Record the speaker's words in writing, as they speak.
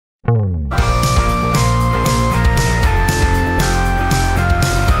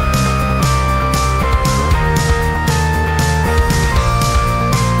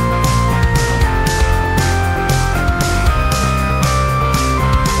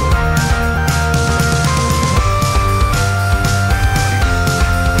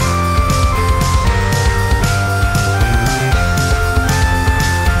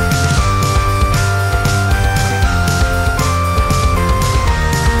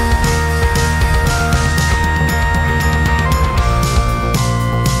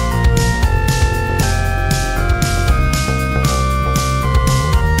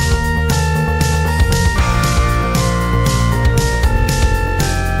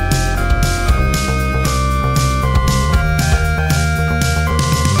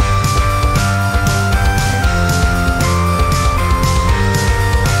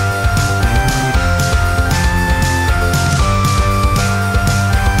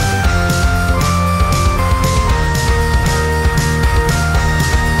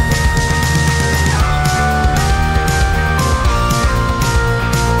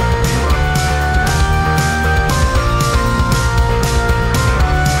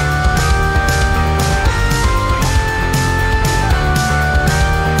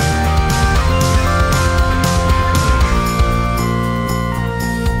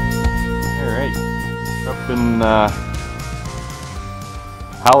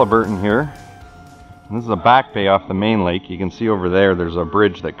Haliburton here. This is a back bay off the main lake. You can see over there there's a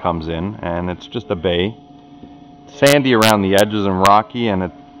bridge that comes in, and it's just a bay. Sandy around the edges and rocky, and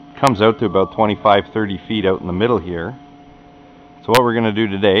it comes out to about 25-30 feet out in the middle here. So what we're going to do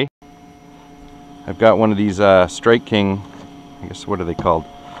today, I've got one of these Strike King, I guess, what are they called?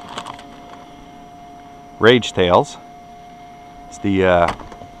 Rage tails. It's the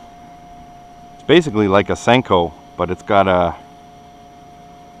it's basically like a Senko, but it's got a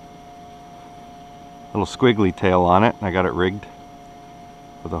little squiggly tail on it, and I got it rigged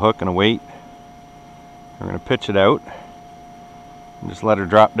with a hook and a weight. We're going to pitch it out and just let her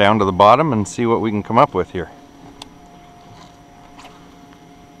drop down to the bottom and see what we can come up with here.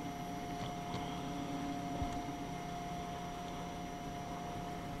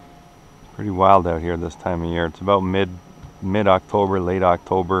 Pretty wild out here this time of year. It's about mid-October, late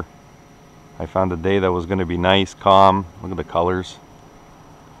October. I found a day that was going to be nice, calm. Look at the colors.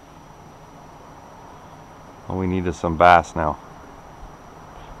 All we need is some bass now.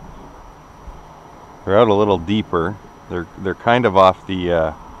 They're out a little deeper. They're kind of off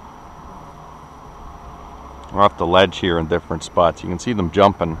the ledge here in different spots. You can see them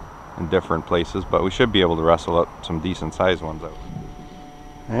jumping in different places, but we should be able to wrestle up some decent sized ones out.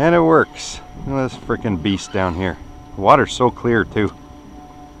 And it works. Look at this freaking beast down here. The water's so clear too.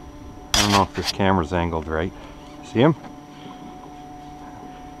 I don't know if this camera's angled right. See him?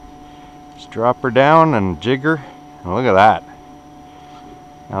 Just drop her down and jig her. And look at that.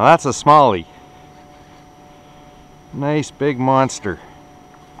 Now that's a smallie. Nice big monster.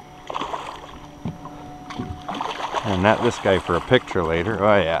 And net this guy for a picture later.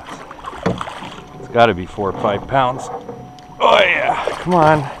 Oh yeah. It's got to be 4 or 5 pounds. Oh yeah. Come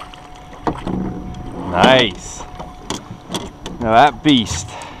on. Nice. Now that beast.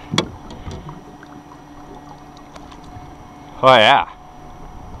 Oh yeah.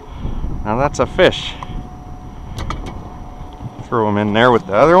 Now that's a fish. Throw him in there with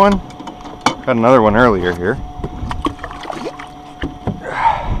the other one. Got another one earlier here.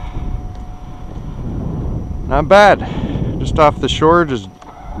 Not bad. Just off the shore, just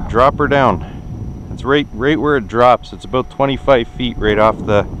drop her down. It's right where it drops. It's about 25 feet right off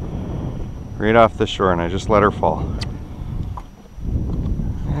the shore, and I just let her fall.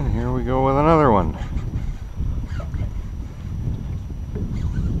 And here we go with another one.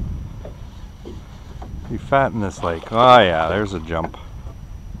 Be fat in this lake. Oh yeah, there's a jump.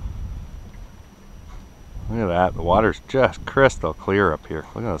 Look at that. The water's just crystal clear up here.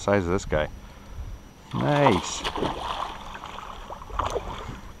 Look at the size of this guy. Nice. He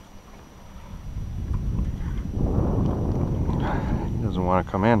doesn't want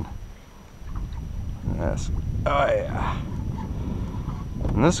to come in. Yes. Oh yeah.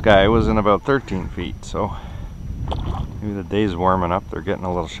 And this guy was in about 13 feet, so maybe the day's warming up. They're getting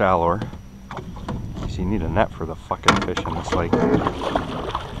a little shallower. So you need a net for the fucking fish in this lake.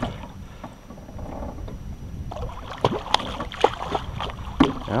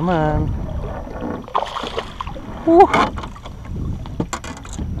 Come on. Woo.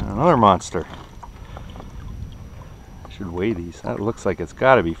 Another monster. I should weigh these. That looks like it's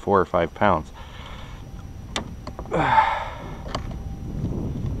got to be 4 or 5 pounds.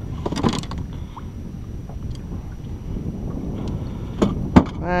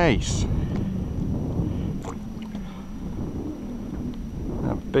 Nice.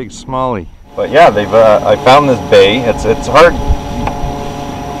 A big smallie. But yeah, they've I found this bay. It's hard.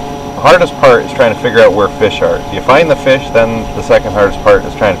 The hardest part is trying to figure out where fish are. If you find the fish, then the second hardest part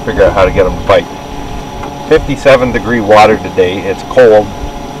is trying to figure out how to get them to bite. 57-degree water today. It's cold.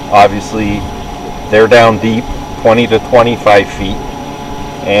 Obviously, they're down deep, 20 to 25 feet,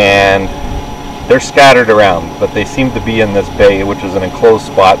 and they're scattered around, but they seem to be in this bay, which is an enclosed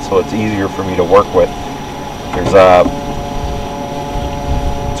spot, so it's easier for me to work with. There's a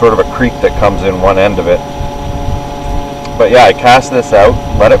sort of a creek that comes in one end of it. But yeah, I cast this out,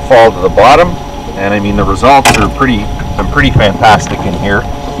 let it fall to the bottom, and I mean the results are pretty fantastic in here.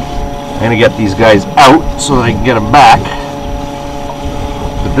 I'm gonna get these guys out so that I can get them back.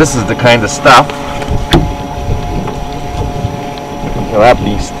 But this is the kind of stuff. Look at that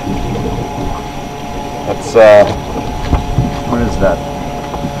beast. That's what is that?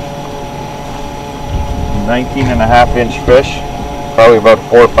 19.5-inch fish, probably about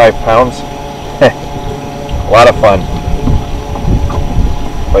 4 or 5 pounds. A lot of fun.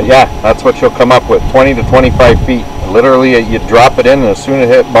 But yeah, that's what you'll come up with, 20 to 25 feet. Literally, you drop it in, and as soon as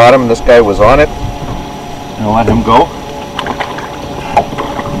it hit bottom, this guy was on it. And let him go.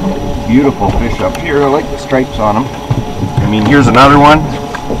 Beautiful fish up here. I like the stripes on them. I mean, here's another one.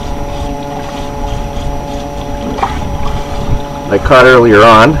 I caught earlier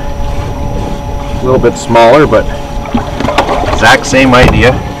on. A little bit smaller, but exact same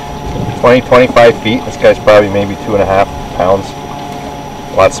idea. 20-25 feet. This guy's probably maybe 2.5 pounds.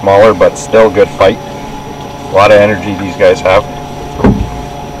 A lot smaller, but still good fight. A lot of energy these guys have.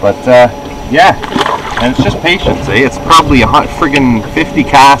 But yeah, and it's just patience, eh? It's probably a friggin' 50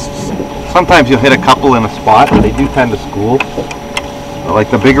 casts. Sometimes you'll hit a couple in a spot, but they do tend to school. Like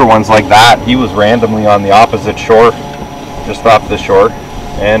the bigger ones like that, he was randomly on the opposite shore, just off the shore.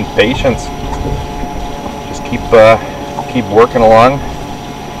 And patience. Just keep working along.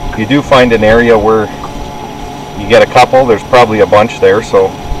 If you do find an area where you get a couple, there's probably a bunch there, so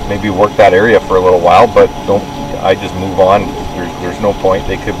maybe work that area for a little while, but I just move on. There's no point.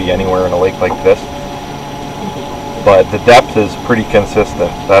 They could be anywhere in a lake like this. But the depth is pretty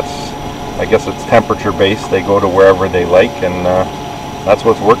consistent. I guess it's temperature based. They go to wherever they like, and that's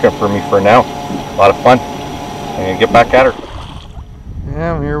what's working for me for now. A lot of fun. I'm gonna get back at her.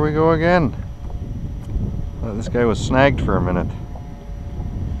 Yeah, here we go again. This guy was snagged for a minute.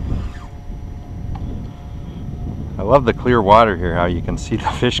 I love the clear water here, how you can see the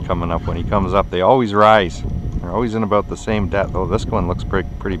fish coming up when he comes up. They always rise. They're always in about the same depth. Oh, this one looks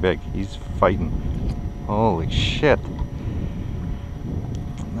pretty big. He's fighting. Holy shit.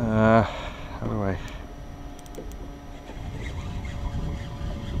 How do I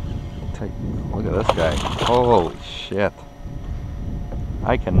take, look at this guy. Holy shit.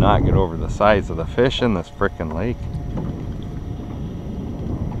 I cannot get over the size of the fish in this frickin' lake.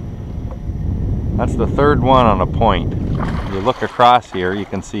 That's the third one on a point. You look across here, you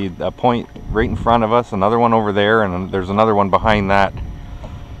can see a point right in front of us, another one over there, and there's another one behind that.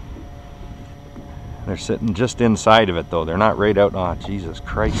 They're sitting just inside of it though. They're not right out. Oh, Jesus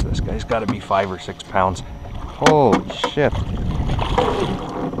Christ, this guy's got to be 5 or 6 pounds. Holy shit.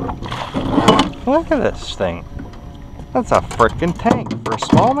 Look at this thing. That's a frickin' tank for a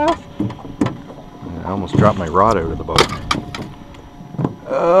smallmouth. I almost dropped my rod out of the boat.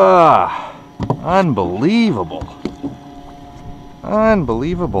 Unbelievable.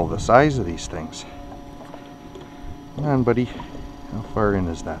 Unbelievable, the size of these things. Come on, buddy. How far in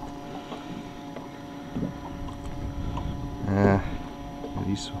is that?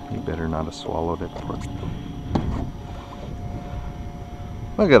 He better not have swallowed it.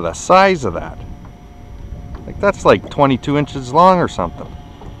 Look at the size of that. Like, that's like 22 inches long or something.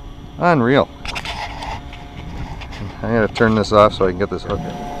 Unreal. I gotta turn this off so I can get this hooked.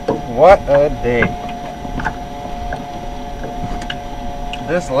 What a day.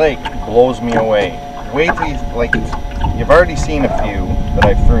 This lake blows me away. Wait till you've already seen a few that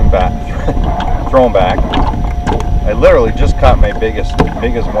I've thrown back. I literally just caught my biggest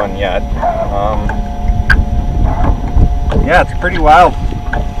one yet. Yeah, it's pretty wild.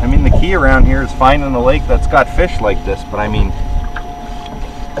 I mean, the key around here is finding a lake that's got fish like this, but I mean,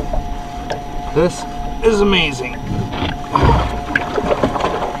 this is amazing.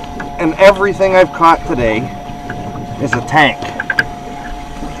 And everything I've caught today is a tank.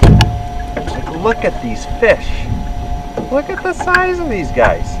 Like, look at these fish. Look at the size of these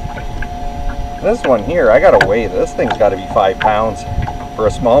guys. This one here, I gotta weigh. This thing's gotta be 5 pounds. For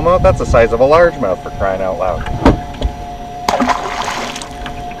a smallmouth, that's the size of a largemouth, for crying out loud.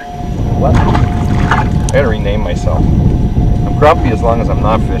 What? I gotta rename myself. I'm grumpy as long as I'm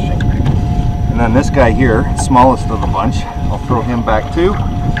not fishing. And then this guy here, smallest of the bunch, I'll throw him back too.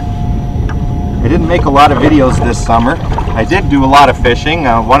 I didn't make a lot of videos this summer. I did do a lot of fishing.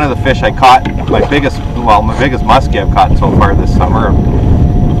 One of the fish I caught, my biggest muskie I've caught so far this summer,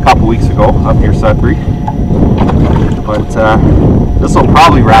 a couple weeks ago up near Sudbury. But this will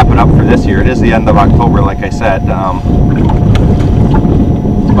probably wrap it up for this year. It is the end of October, like I said.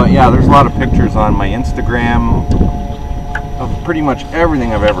 But yeah, there's a lot of pictures on my Instagram of pretty much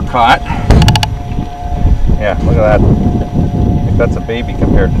everything I've ever caught. Yeah, look at that. I think that's a baby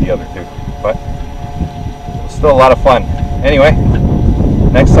compared to the other two, but it's still a lot of fun. Anyway,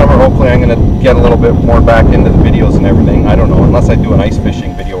 next summer hopefully I'm going to get a little bit more back into the videos and everything. I don't know, unless I do an ice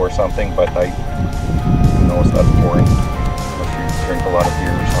fishing video or something, but I know that's boring unless you drink a lot of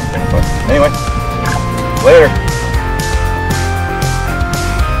beer or something. But anyway, later.